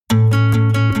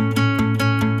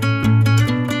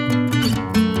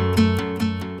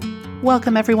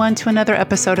Welcome, everyone, to another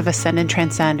episode of Ascend and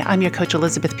Transcend. I'm your coach,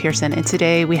 Elizabeth Pearson, and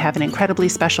today we have an incredibly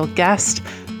special guest.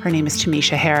 Her name is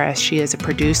Tamisha Harris. She is a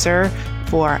producer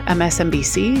for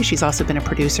MSNBC. She's also been a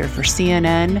producer for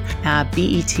CNN,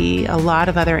 BET, a lot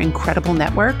of other incredible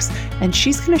networks. And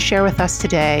she's going to share with us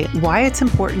today why it's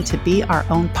important to be our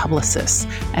own publicists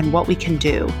and what we can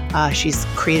do. She's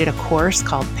created a course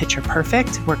called Picture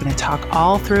Perfect. We're going to talk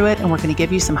all through it, and we're going to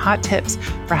give you some hot tips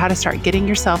for how to start getting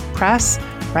yourself press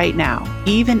right now,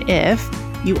 even if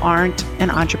you aren't an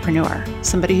entrepreneur.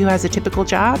 Somebody who has a typical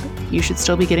job, you should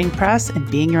still be getting press and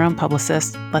being your own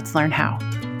publicist. Let's learn how.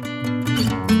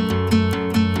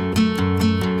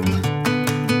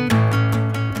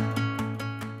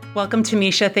 Welcome,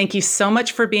 Tamisha. Thank you so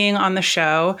much for being on the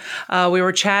show. We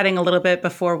were chatting a little bit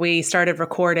before we started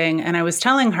recording, and I was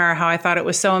telling her how I thought it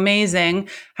was so amazing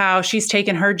how she's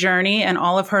taken her journey and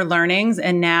all of her learnings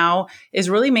and now is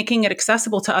really making it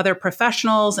accessible to other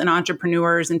professionals and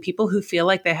entrepreneurs and people who feel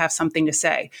like they have something to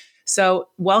say. So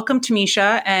welcome,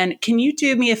 Tamisha. And can you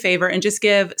do me a favor and just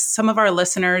give some of our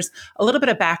listeners a little bit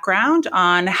of background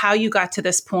on how you got to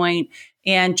this point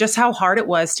and just how hard it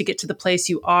was to get to the place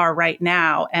you are right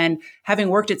now? And having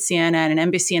worked at CNN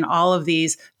and NBC and all of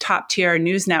these top tier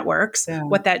news networks,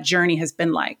 what that journey has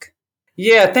been like.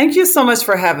 Yeah, thank you so much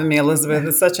for having me, Elizabeth.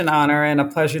 It's such an honor and a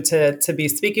pleasure to be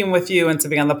speaking with you and to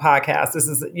be on the podcast. This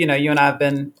is, you and I have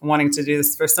been wanting to do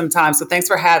this for some time. So thanks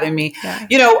for having me.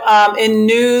 Yeah. In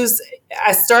news,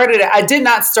 I did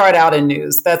not start out in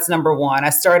news. That's number one. I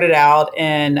started out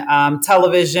in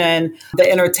television, the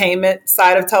entertainment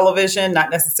side of television, not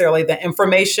necessarily the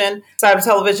information side of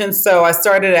television. So I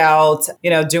started out,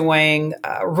 doing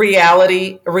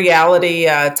reality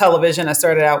television. I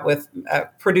started out with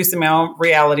producing my own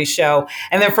reality show.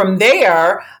 And then from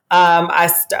there,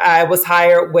 I was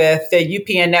hired with the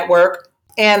UPN network.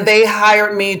 And they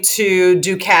hired me to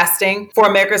do casting for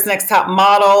America's Next Top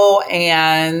Model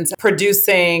and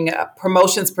producing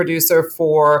promotions producer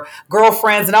for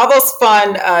Girlfriends and all those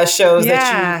fun shows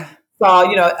that you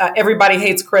saw, Everybody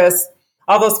Hates Chris,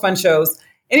 all those fun shows.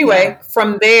 Anyway,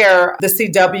 From there, the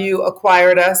CW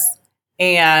acquired us.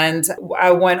 And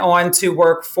I went on to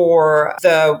work for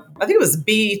I think it was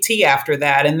BET after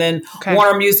that. And then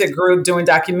Warner Music Group doing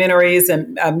documentaries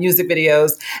and music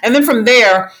videos. And then from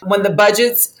there, when the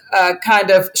budgets kind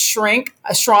of shrunk,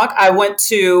 I went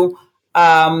to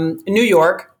New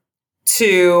York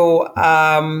to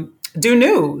do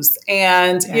news.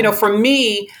 And, for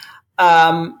me,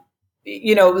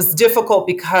 it was difficult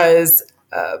because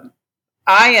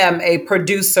I am a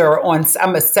producer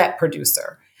I'm a set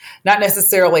producer. Not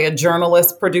necessarily a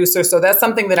journalist producer. So that's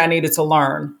something that I needed to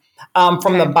learn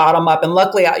from the bottom up. And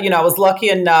luckily, I was lucky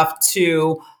enough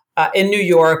to, in New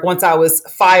York, once I was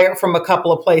fired from a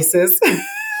couple of places,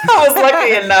 I was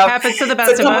lucky enough Happens to the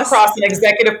best to come of us. across an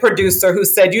executive producer who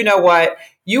said, you know what,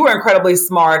 you are incredibly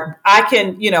smart. I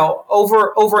can,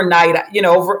 overnight,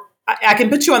 I can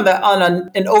put you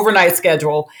on an overnight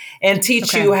schedule and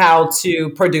teach you how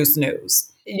to produce news.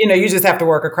 You just have to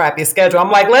work a crappy schedule.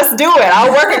 I'm like, let's do it.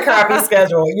 I'll work a crappy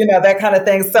schedule, that kind of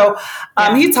thing. So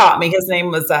he taught me. His name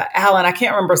was Alan. I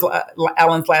can't remember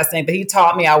Alan's last name, but he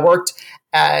taught me. I worked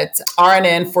at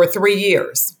RNN for 3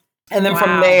 years. And then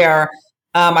from there,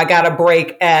 I got a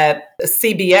break at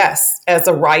CBS as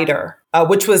a writer,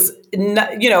 which was,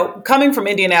 coming from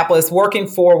Indianapolis, working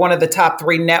for one of the top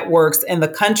 3 networks in the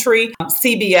country.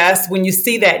 CBS, when you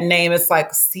see that name, it's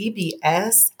like,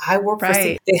 CBS? I work for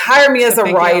CBS. They hired me as a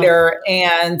writer,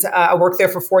 and I worked there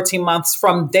for 14 months.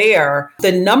 From there,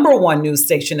 the number one news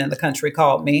station in the country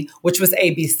called me, which was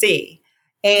ABC.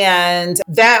 And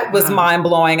that was mind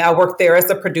blowing. I worked there as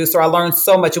a producer. I learned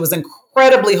so much. It was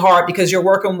incredibly hard because you're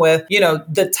working with,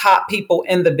 the top people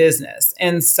in the business.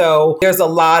 And so there's a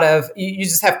lot of, you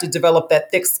just have to develop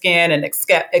that thick skin and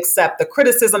accept the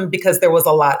criticism because there was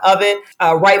a lot of it,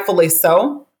 rightfully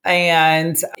so.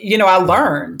 And, I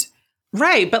learned.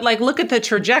 Right. But look at the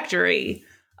trajectory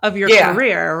of your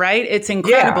career, right? It's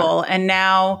incredible. And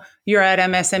now you're at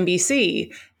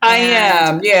MSNBC. I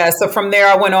am. Yeah. So from there,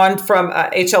 I went on from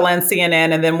HLN,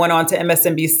 CNN, and then went on to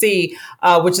MSNBC,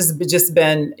 which has just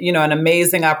been, an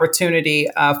amazing opportunity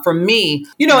for me.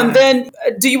 And then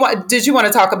did you want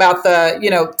to talk about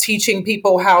the, teaching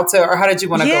people how to, or how did you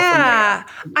want to go from there? Yeah,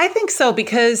 I think so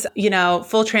because,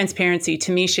 full transparency,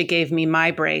 Tamisha gave me my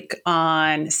break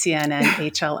on CNN,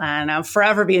 HLN. I'll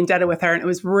forever be indebted with her. And it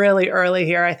was really early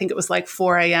here. I think it was like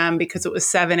 4 a.m. because it was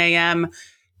 7 a.m.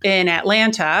 in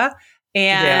Atlanta.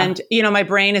 And, my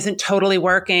brain isn't totally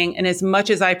working. And as much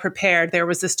as I prepared, there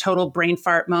was this total brain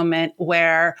fart moment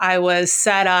where I was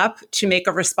set up to make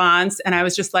a response. And I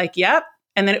was just like, yep,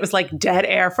 And then it was like dead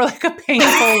air for like a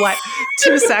painful,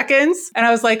 2 seconds. And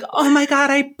I was like, oh my God,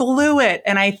 I blew it.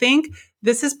 And I think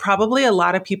this is probably a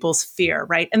lot of people's fear,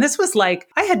 right? And this was like,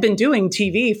 I had been doing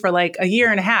TV for like a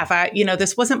year and a half.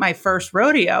 This wasn't my first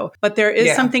rodeo, but there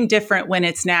is something different when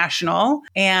it's national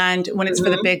and when it's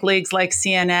for the big leagues like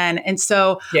CNN. And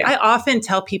so I often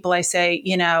tell people, I say,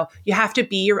 you have to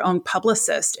be your own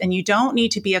publicist and you don't need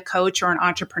to be a coach or an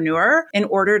entrepreneur in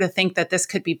order to think that this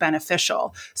could be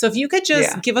beneficial. So if you could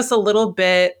just give us a little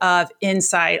bit of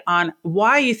insight on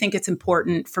why you think it's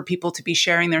important for people to be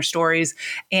sharing their stories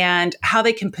and how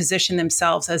they can position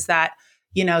themselves as that,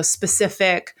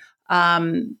 specific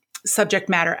subject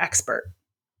matter expert.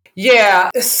 Yeah.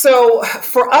 So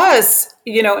for us,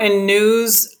 in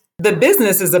news, the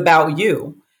business is about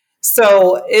you.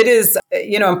 So it is,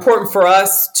 important for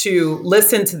us to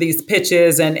listen to these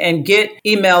pitches and get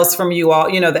emails from you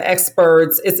all, the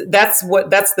experts. That's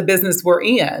the business we're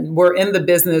in. We're in the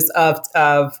business of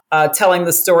telling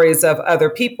the stories of other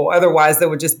people. Otherwise, there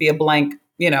would just be a blank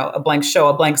show,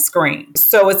 a blank screen.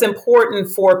 So it's important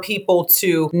for people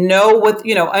to know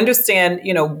understand,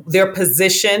 their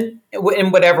position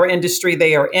in whatever industry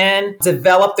they are in,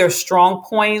 develop their strong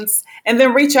points, and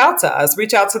then reach out to us,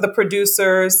 reach out to the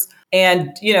producers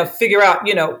and, figure out,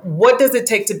 what does it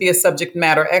take to be a subject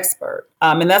matter expert?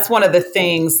 And that's one of the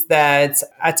things that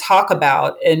I talk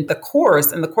about in the course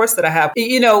that I have.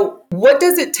 What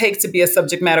does it take to be a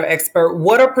subject matter expert?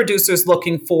 What are producers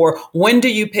looking for? When do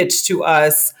you pitch to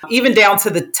us? Even down to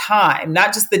the time,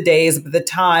 not just the days, but the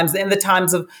times and the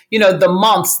times of, the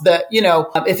months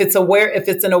if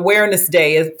it's an awareness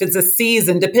day, if it's a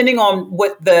season, depending on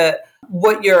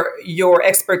what your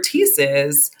expertise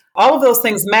is. All of those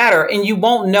things matter, and you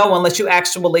won't know unless you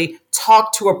actually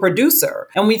talk to a producer.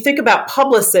 And when you think about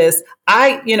publicists,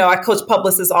 I coach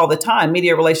publicists all the time,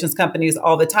 media relations companies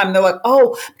all the time. And they're like,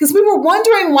 oh, because we were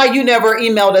wondering why you never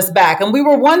emailed us back. And we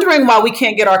were wondering why we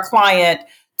can't get our client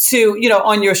to,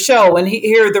 on your show. And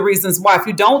here are the reasons why. If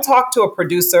you don't talk to a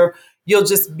producer, you'll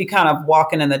just be kind of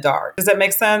walking in the dark. Does that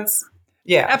make sense?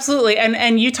 Yeah, absolutely.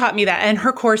 And you taught me that. And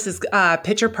her course is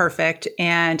Picture Perfect,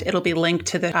 and it'll be linked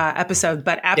to the episode.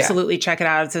 But absolutely check it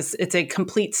out. It's a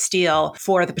complete steal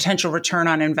for the potential return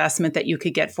on investment that you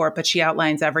could get for it. But she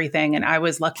outlines everything. And I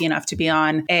was lucky enough to be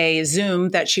on a Zoom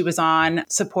that she was on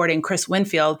supporting Chris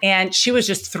Winfield. And she was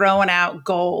just throwing out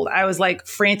gold. I was like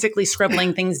frantically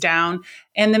scribbling things down.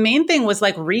 And the main thing was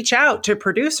like reach out to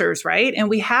producers, right? And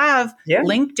we have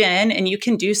LinkedIn, and you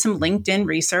can do some LinkedIn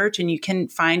research and you can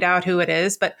find out who it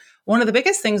is. But one of the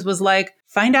biggest things was like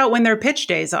find out when their pitch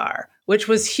days are, which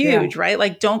was huge, right?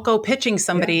 Like don't go pitching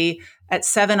somebody at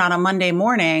 7 on a Monday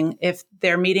morning if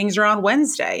their meetings are on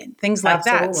Wednesday and things like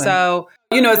that. So,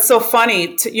 it's so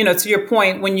funny to your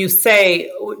point when you say,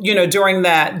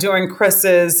 during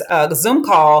Chris's Zoom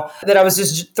call that I was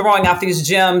just throwing out these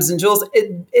gems and jewels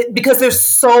because there's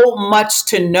so much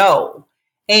to know.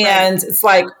 And it's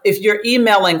like, if you're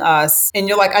emailing us and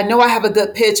you're like, I know I have a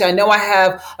good pitch. I know I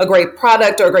have a great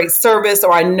product or a great service,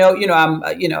 or I know,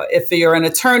 if you're an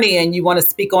attorney and you want to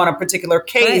speak on a particular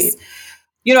case,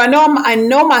 I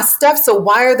know my stuff. So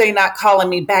why are they not calling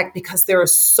me back? Because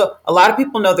a lot of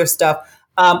people know their stuff.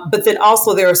 But then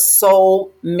also there are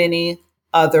so many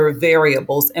other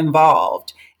variables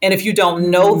involved. And if you don't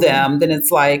know them, then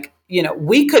it's like,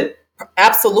 we could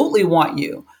absolutely want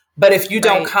you. But if you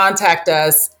don't contact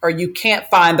us, or you can't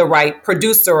find the right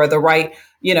producer or the right,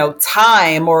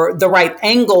 time or the right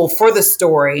angle for the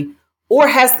story, or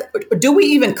do we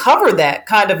even cover that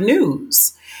kind of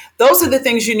news? Those are the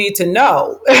things you need to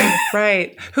know.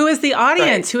 Right. Who is the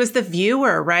audience? Who is the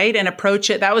viewer? Right. And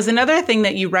approach it. That was another thing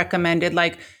that you recommended.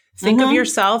 Like, think of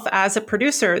yourself as a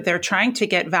producer. They're trying to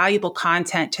get valuable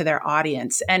content to their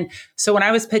audience. And so when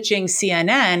I was pitching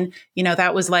CNN,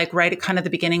 that was like right at kind of the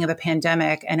beginning of the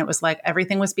pandemic. And it was like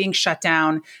everything was being shut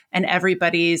down and I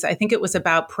think it was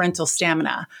about parental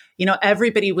stamina.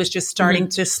 Everybody was just starting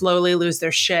to slowly lose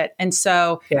their shit. And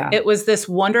so it was this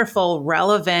wonderful,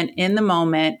 relevant, in the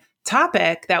moment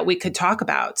topic that we could talk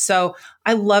about. So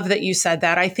I love that you said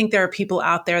that. I think there are people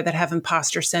out there that have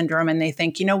imposter syndrome and they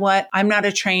think, you know what? I'm not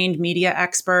a trained media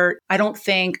expert. I don't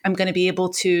think I'm going to be able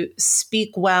to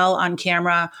speak well on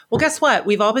camera. Well, guess what?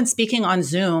 We've all been speaking on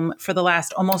Zoom for the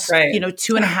last almost,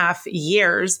 2.5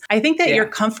 years. I think that your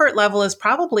comfort level is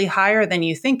probably higher than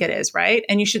you think it is, right?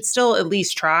 And you should still at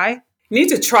least try. Need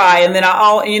to try. And then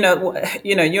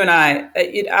you and I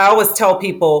always tell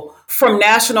people, from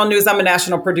national news, I'm a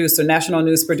national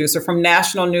news producer. From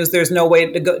national news, there's no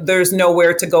way to go. There's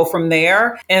nowhere to go from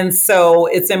there. And so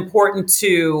it's important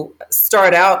to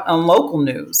start out on local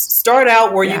news. Start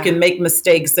out where you can make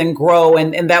mistakes and grow.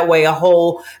 And that way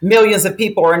millions of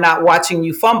people are not watching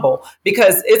you fumble,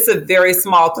 because it's a very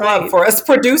small club for us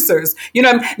producers.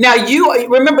 Now you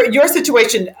remember your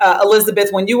situation,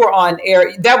 Elizabeth, when you were on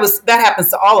air, that happens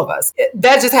to all of us.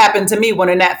 That just happened to me when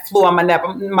a gnat flew on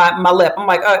my lip. I'm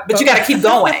like, but you got to keep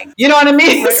going. You know what I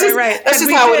mean? Right. That's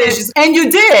just how it is. And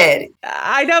you did.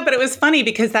 I know, but it was funny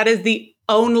because that is the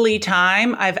only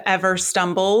time I've ever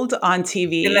stumbled on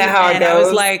TV. Isn't that how it goes? I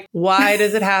was like, why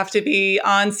does it have to be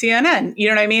on CNN? You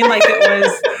know what I mean? Like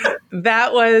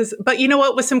but you know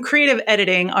what? With some creative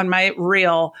editing on my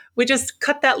reel, we just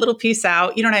cut that little piece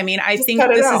out. You know what I mean? I think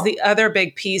this is the other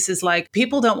big piece is like,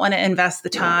 people don't want to invest the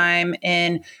time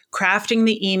in crafting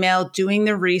the email, doing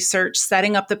the research,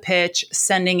 setting up the pitch,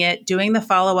 sending it, doing the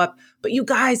follow-up. But you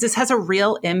guys, this has a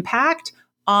real impact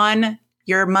on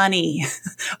your money.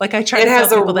 Like I try to tell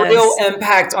people this. It has a real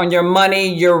impact on your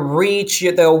money, your reach,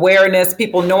 the awareness,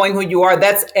 people knowing who you are.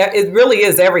 It really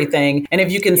is everything. And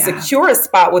if you can secure a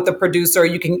spot with the producer,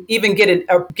 you can even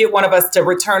get one of us to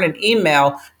return an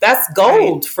email. That's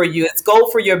gold for you. It's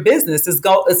gold for your business. It's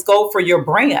gold for your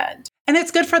brand. And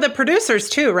it's good for the producers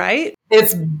too, right?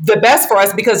 It's the best for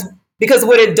us because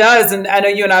what it does, and I know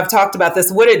you and I have talked about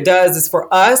this, what it does is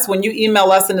for us, when you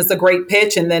email us and it's a great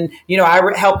pitch and then, I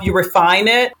help you refine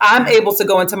it, I'm able to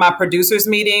go into my producers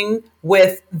meeting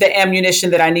with the ammunition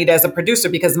that I need as a producer,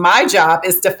 because my job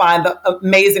is to find the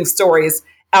amazing stories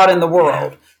out in the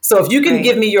world. So if you can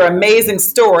give me your amazing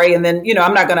story, and then,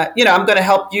 I'm going to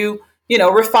help you,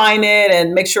 refine it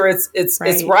and make sure it's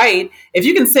right. If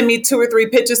you can send me 2 or 3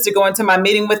 pitches to go into my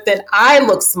meeting with, then I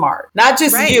look smart. Not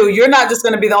just you. You're not just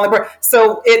going to be the only person.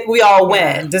 So we all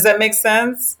win. Does that make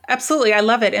sense? Absolutely. I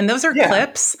love it. And those are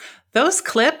clips. Those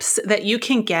clips that you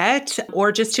can get,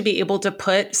 or just to be able to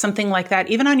put something like that,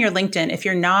 even on your LinkedIn, if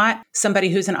you're not somebody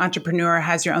who's an entrepreneur,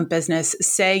 has your own business,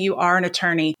 say you are an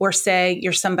attorney, or say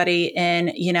you're somebody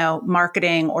in,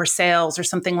 marketing or sales or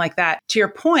something like that. To your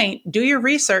point, do your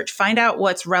research, find out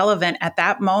what's relevant at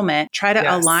that moment, try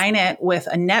to align it with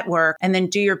a network, and then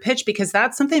do your pitch, because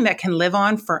that's something that can live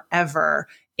on forever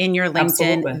in your LinkedIn.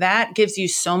 Absolutely. That gives you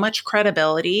so much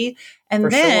credibility. And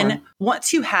then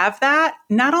once you have that,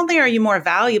 not only are you more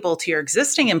valuable to your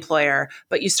existing employer,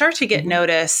 but you start to get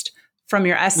noticed from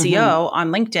your SEO on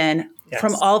LinkedIn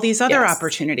from all these other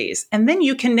opportunities. And then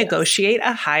you can negotiate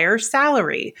a higher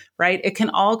salary, right? It can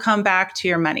all come back to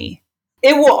your money.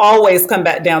 It will always come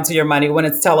back down to your money when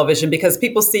it's television, because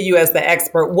people see you as the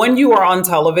expert. When you are on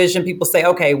television, people say,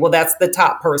 okay, well, that's the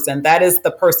top person. That is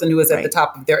the person who is at the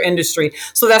top of their industry.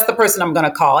 So that's the person I'm going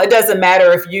to call. It doesn't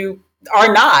matter if you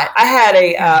are not. I had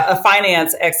a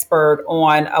finance expert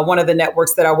on one of the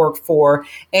networks that I work for,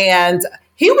 and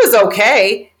he was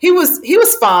okay. He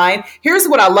was fine. Here's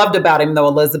what I loved about him, though,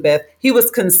 Elizabeth. He was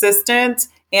consistent,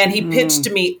 and he pitched to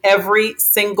me every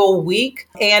single week,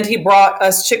 and he brought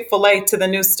us Chick-fil-A to the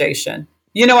news station.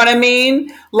 You know what I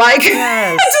mean? Like,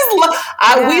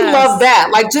 we love that.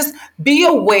 Like, just be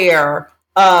aware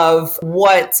of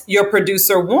what your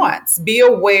producer wants. Be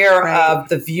aware of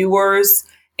the viewers,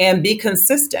 and be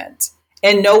consistent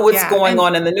and know what's going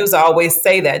on in the news. I always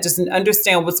say that. Just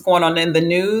understand what's going on in the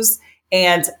news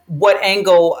and what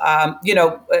angle,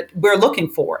 we're looking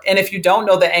for. And if you don't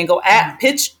know the angle,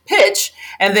 pitch,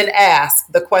 and then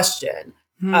ask the question.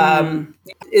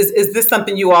 Is this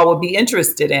something you all would be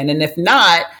interested in? And if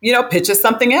not, pitch us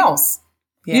something else.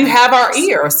 Yeah. You have our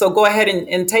ear, so go ahead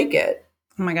and take it.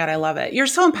 Oh my God, I love it. You're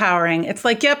so empowering. It's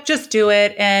like, yep, just do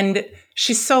it. And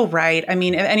she's so right. I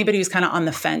mean, if anybody who's kind of on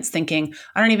the fence thinking,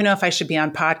 I don't even know if I should be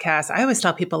on podcasts, I always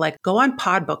tell people, like, go on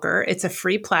Podbooker. It's a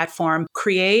free platform.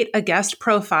 Create a guest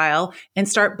profile and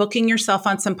start booking yourself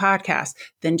on some podcasts.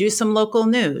 Then do some local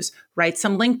news, write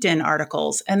some LinkedIn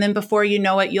articles. And then before you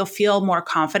know it, you'll feel more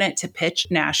confident to pitch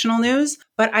national news.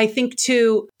 But I think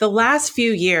too, the last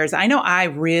few years, I know I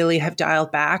really have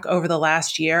dialed back over the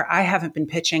last year. I haven't been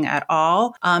pitching at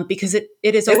all because it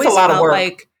has always felt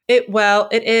like,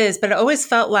 it is, but it always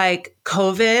felt like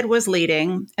COVID was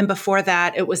leading. And before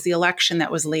that, it was the election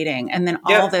that was leading. And then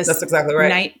all this that's exactly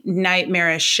right.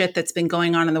 nightmarish shit that's been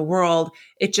going on in the world,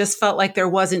 it just felt like there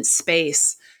wasn't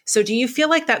space. So do you feel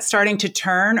like that's starting to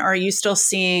turn, or are you still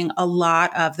seeing a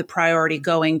lot of the priority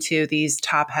going to these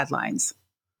top headlines?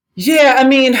 Yeah, I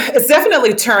mean, it's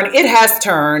definitely turned. It has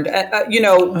turned.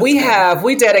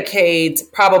 We dedicate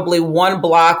probably one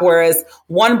block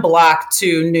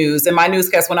to news. In my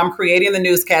newscast, when I'm creating the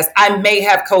newscast, I may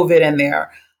have COVID in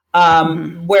there.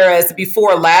 Whereas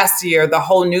before last year, the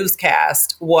whole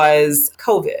newscast was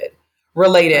COVID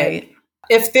related. Right.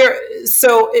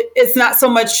 It's not so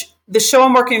much. The show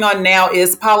I'm working on now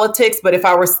is politics, but if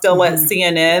I were still at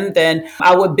CNN, then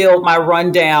I would build my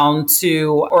rundown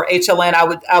or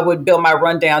HLN, I would build my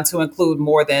rundown to include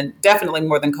definitely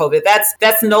more than COVID.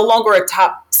 That's no longer a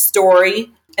top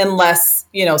story unless,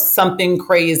 something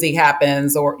crazy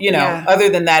happens or, other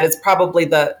than that, it's probably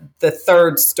the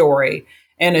third story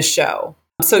in a show.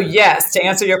 So yes, to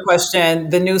answer your question,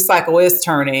 the news cycle is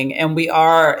turning and we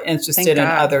are interested in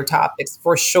other topics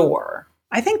for sure.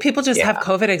 I think people just have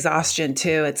COVID exhaustion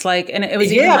too. It's like, and it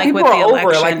was even like people with the are election,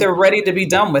 over it, like they're ready to be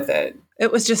done with it.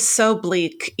 It was just so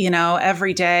bleak,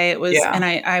 every day it was, and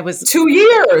I was 2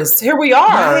 years. Here we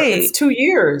are. Right. It's 2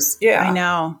 years. Yeah. I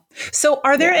know. So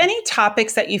are there any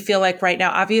topics that you feel like right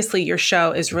now, obviously your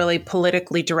show is really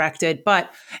politically directed,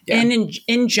 but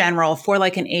in general for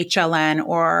like an HLN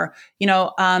or,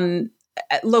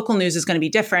 local news is going to be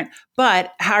different,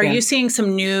 but how are you seeing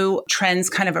some new trends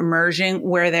kind of emerging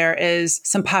where there is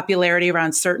some popularity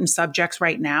around certain subjects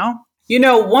right now?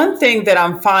 One thing that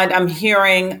I'm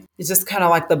hearing is just kind of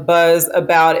like the buzz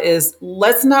about is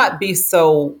let's not be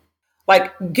so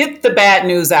get the bad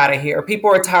news out of here.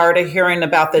 People are tired of hearing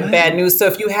about the bad news. So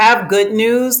if you have good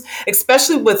news,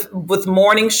 especially with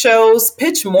morning shows,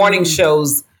 pitch morning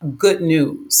shows, good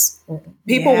news.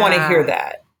 People want to hear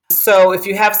that. So if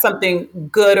you have something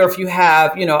good, or if you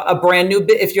have, a brand new,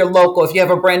 if you're local, if you have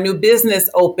a brand new business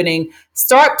opening,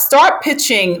 start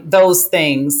pitching those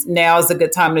things. Now is a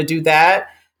good time to do that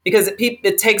because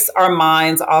it takes our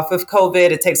minds off of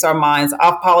COVID. It takes our minds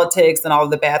off politics and all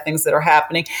of the bad things that are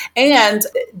happening. And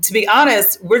to be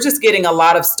honest, we're just getting a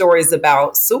lot of stories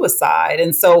about suicide.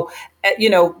 And so,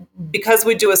 because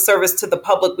we do a service to the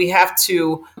public, we have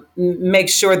to make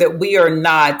sure that we are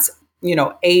not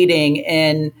aiding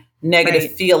in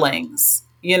negative feelings,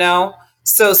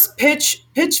 So pitch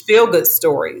feel good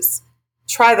stories.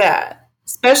 Try that.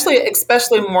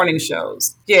 Especially morning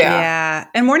shows. Yeah. Yeah.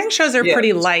 And morning shows are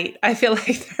pretty light. I feel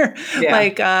like they're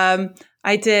like,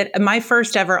 I did my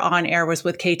first ever on air was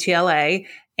with KTLA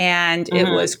and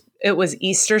it was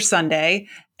Easter Sunday.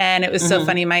 And it was so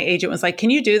funny. My agent was like, can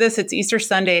you do this? It's Easter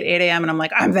Sunday at 8 a.m. And I'm like,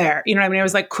 I'm there. You know what I mean? I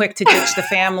was like quick to ditch the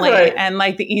family and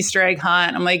like the Easter egg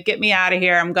hunt. I'm like, get me out of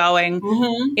here. I'm going.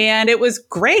 And it was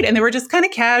great. And they were just kind of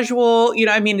casual.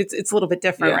 It's a little bit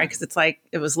different, right? Because it's like,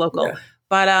 it was local. Yeah.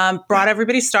 But brought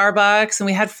everybody Starbucks and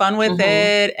we had fun with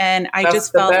it. And I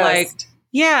just felt like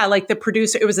the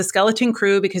producer, it was a skeleton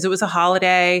crew because it was a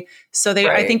holiday. So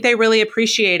I think they really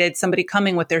appreciated somebody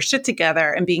coming with their shit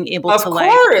together and being able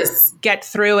to get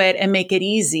through it and make it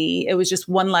easy. It was just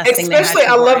one less thing. Especially,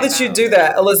 I love that you do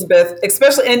that, Elizabeth,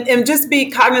 especially, and just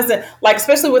be cognizant,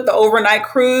 especially with the overnight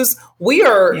cruise, we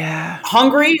are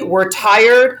hungry. We're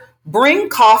tired. Bring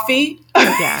coffee.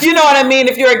 You know what I mean?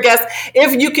 If you're a guest,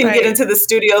 if you can get into the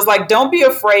studios, don't be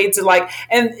afraid to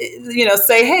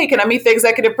say, hey, can I meet the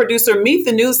executive producer? Meet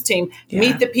the news team.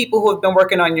 Meet the people who have been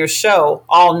working on your show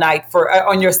all night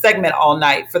on your segment all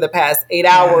night for the past 8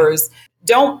 hours.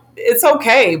 It's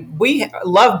okay. We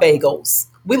love bagels.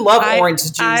 We love orange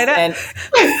juice. And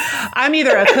I'm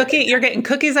either a cookie. You're getting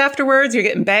cookies afterwards. You're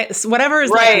getting whatever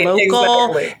is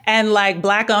local and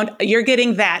Black owned. You're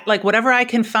getting that. Whatever I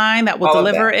can find that will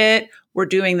deliver it. We're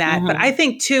doing that. But I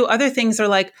think too, other things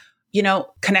are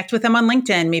connect with them on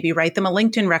LinkedIn. Maybe write them a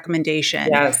LinkedIn recommendation.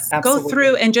 Yes, absolutely. Go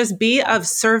through and just be of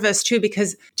service too,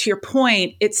 because to your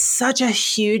point, it's such a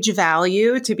huge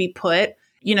value to be put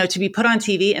on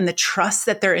TV and the trust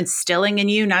that they're instilling in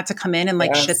you, not to come in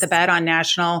and shit the bed on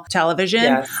national television.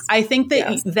 Yes. I think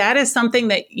that that is something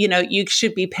that, you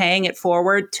should be paying it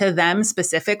forward to them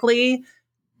specifically,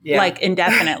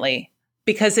 indefinitely,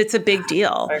 because it's a big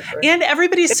deal. And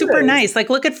everybody's super nice.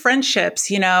 Look at friendships,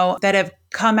 that have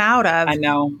come out of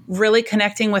really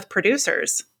connecting with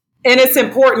producers. And it's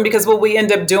important because what we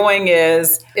end up doing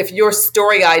is if your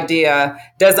story idea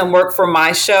doesn't work for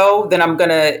my show, then I'm going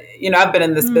to, I've been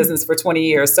in this business for 20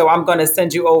 years. So I'm going to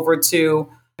send you over to,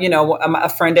 a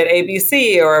friend at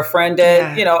ABC or a friend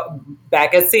at,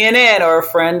 back at CNN or a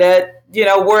friend at,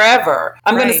 wherever.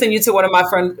 I'm going to send you to one of my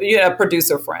friends,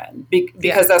 producer friend,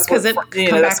 because that's what we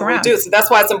do. So that's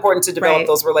why it's important to develop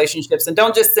those relationships. And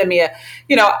don't just send me a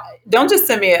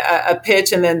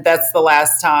pitch and then that's the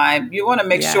last time. You want to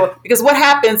make sure, because what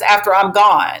happens after I'm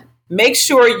gone? Make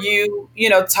sure you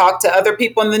talk to other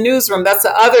people in the newsroom. That's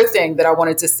the other thing that I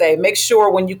wanted to say. Make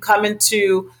sure when you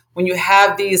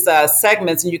have these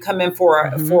segments and you come in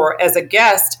for as a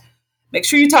guest, make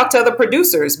sure you talk to other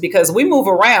producers because we move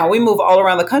around. We move all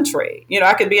around the country.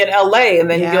 I could be in LA and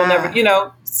then you'll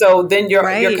never, so then you're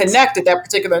connected. That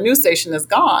particular news station is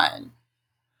gone.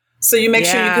 So you make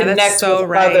sure you connect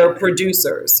with other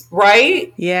producers,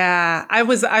 right? Yeah.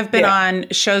 I've been on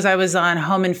shows. I was on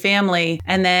Home and Family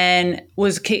and then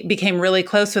became really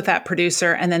close with that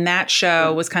producer. And then that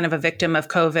show was kind of a victim of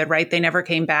COVID, right? They never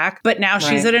came back, but now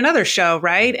she's at another show,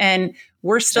 right? And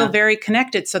we're still very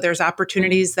connected. So there's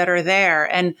opportunities that are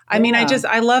there. And I mean,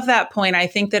 I love that point. I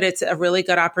think that it's a really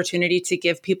good opportunity to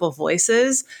give people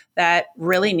voices that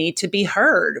really need to be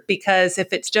heard, because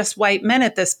if it's just white men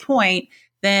at this point,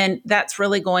 then that's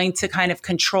really going to kind of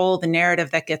control the narrative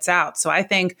that gets out. So I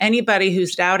think anybody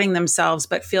who's doubting themselves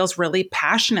but feels really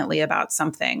passionately about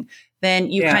something, then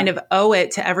you kind of owe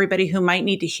it to everybody who might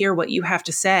need to hear what you have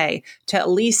to say to at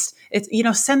least,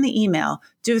 send the email,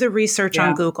 do the research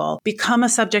on Google, become a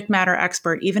subject matter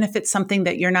expert, even if it's something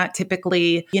that you're not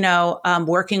typically,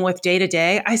 working with day to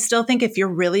day. I still think if you're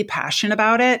really passionate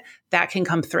about it, that can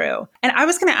come through. And I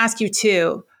was going to ask you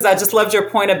too. I just loved your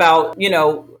point about,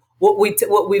 what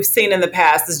we've seen in the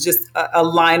past is just a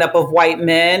lineup of white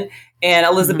men. And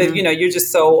Elizabeth, you're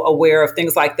just so aware of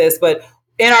things like this. But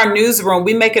in our newsroom,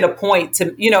 we make it a point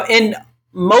to, in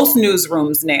most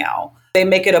newsrooms now, they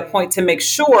make it a point to make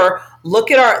sure, look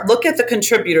at the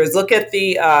contributors, look at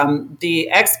the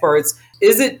experts.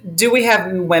 Do we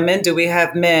have women? Do we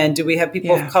have men? Do we have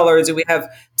people of color? Do we have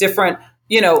different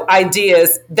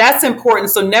ideas? That's important.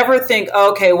 So never think,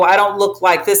 okay, well, I don't look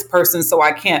like this person, so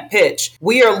I can't pitch.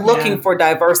 We are looking for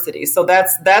diversity. So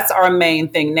that's our main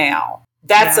thing now.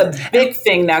 That's a big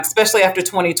thing now, especially after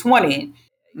 2020.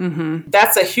 Mm-hmm.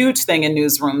 That's a huge thing in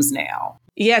newsrooms now.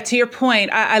 Yeah, to your point,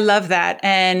 I love that.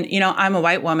 And, I'm a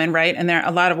white woman, right? And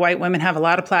a lot of white women have a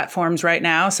lot of platforms right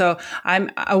now. So I'm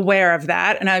aware of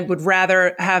that. And I would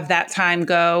rather have that time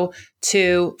go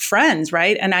to friends,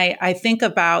 right? And I think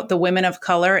about the women of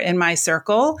color in my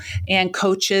circle and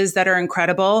coaches that are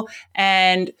incredible.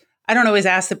 And I don't always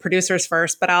ask the producers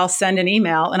first, but I'll send an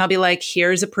email and I'll be like,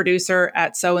 here's a producer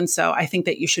at so-and-so. I think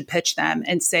that you should pitch them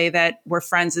and say that we're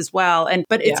friends as well.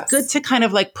 But it's good to kind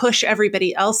of like push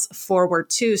everybody else forward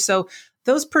too. So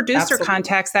those producer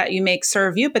contacts that you make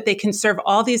serve you, but they can serve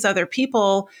all these other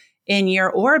people in your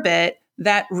orbit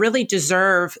that really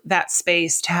deserve that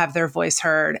space to have their voice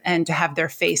heard and to have their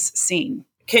face seen.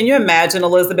 Can you imagine,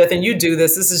 Elizabeth, and you do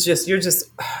this, you're just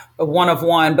a one of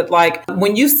one, but like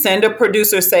when you send a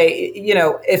producer, say,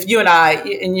 if you and I,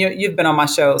 and you've been on my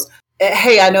shows,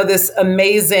 hey, I know this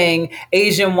amazing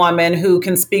Asian woman who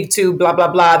can speak to blah, blah,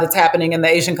 blah, that's happening in the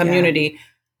Asian community.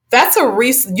 That's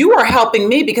you are helping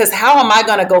me because how am I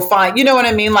going to go find, you know what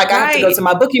I mean? Like I have to go to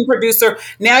my booking producer.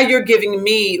 Now you're giving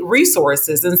me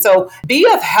resources. And so be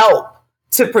of help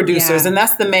to producers. And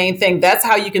that's the main thing. That's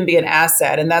how you can be an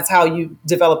asset. And that's how you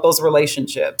develop those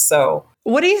relationships. So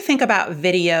what do you think about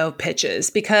video pitches?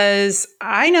 Because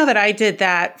I know that I did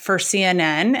that for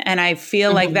CNN and I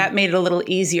feel like that made it a little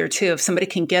easier too. If somebody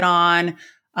can get on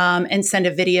and send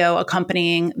a video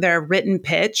accompanying their written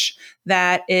pitch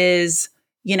that is,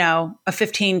 a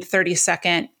 15, 30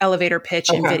 second elevator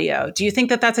pitch in video. Do you think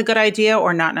that that's a good idea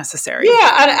or not necessary? Yeah.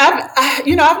 I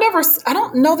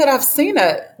don't know that I've seen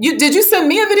it. Did you send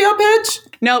me a video pitch?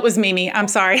 No, it was Mimi. I'm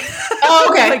sorry. Oh,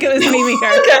 okay. Like it was Mimi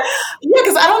here. Okay. Yeah,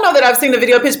 because I don't know that I've seen the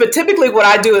video pitch, but typically what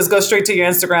I do is go straight to your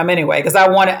Instagram anyway, because I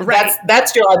want it. Right.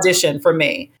 That's your audition for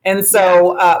me. And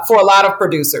so for a lot of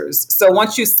producers. So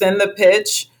once you send the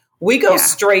pitch, we go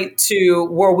straight to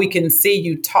where we can see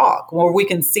you talk, where we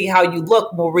can see how you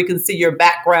look, where we can see your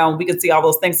background. We can see all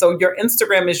those things. So your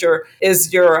Instagram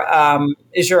is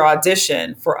your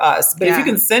audition for us. But if you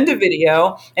can send a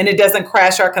video and it doesn't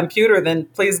crash our computer, then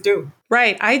please do.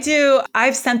 Right. I do.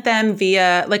 I've sent them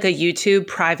via like a YouTube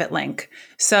private link.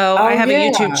 So I have a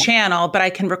YouTube channel, but I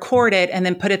can record it and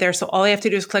then put it there. So all I have to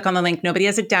do is click on the link. Nobody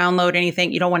has to download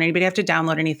anything. You don't want anybody to have to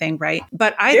download anything, right?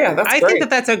 But I think that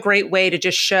that's a great way to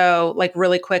just show like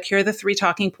really quick, here are the 3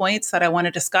 talking points that I want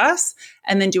to discuss,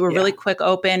 and then do a really quick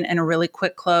open and a really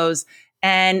quick close.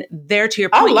 And there, to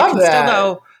your point,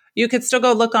 you could still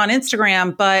go look on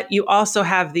Instagram, but you also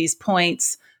have these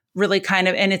points really kind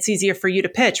of, and it's easier for you to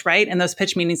pitch, right? And those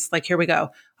pitch meetings, like, here we go.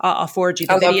 I'll forward you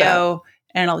the video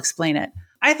and I'll explain it.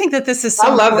 I think that this is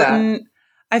so important.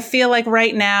 I feel like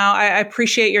right now, I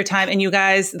appreciate your time. And you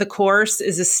guys, the course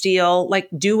is a steal. Like,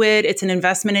 do it. It's an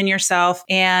investment in yourself.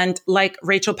 And like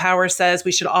Rachel Powers says,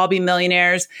 we should all be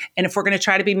millionaires. And if we're going to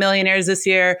try to be millionaires this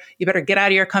year, you better get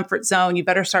out of your comfort zone. You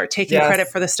better start taking credit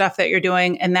for the stuff that you're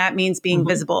doing. And that means being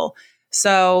visible.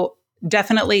 So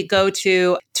definitely go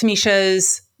to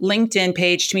Tamisha's LinkedIn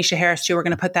page, Tamisha Harris, too. We're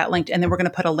going to put that linked, and then we're going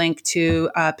to put a link to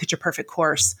Picture Perfect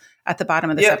course at the bottom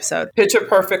of this episode.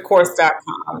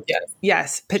 PicturePerfectCourse.com.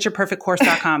 Yes,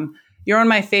 PicturePerfectCourse.com. You're one of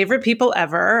my favorite people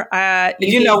ever.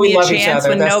 You know we love each other.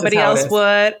 When nobody else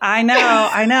would. I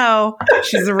know.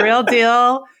 She's the real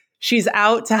deal. She's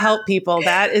out to help people.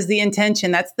 That is the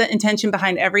intention. That's the intention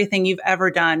behind everything you've ever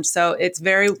done. So it's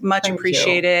very much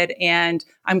appreciated. And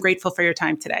I'm grateful for your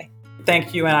time today.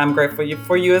 Thank you. And I'm grateful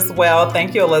for you as well.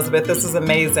 Thank you, Elizabeth. This is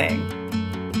amazing.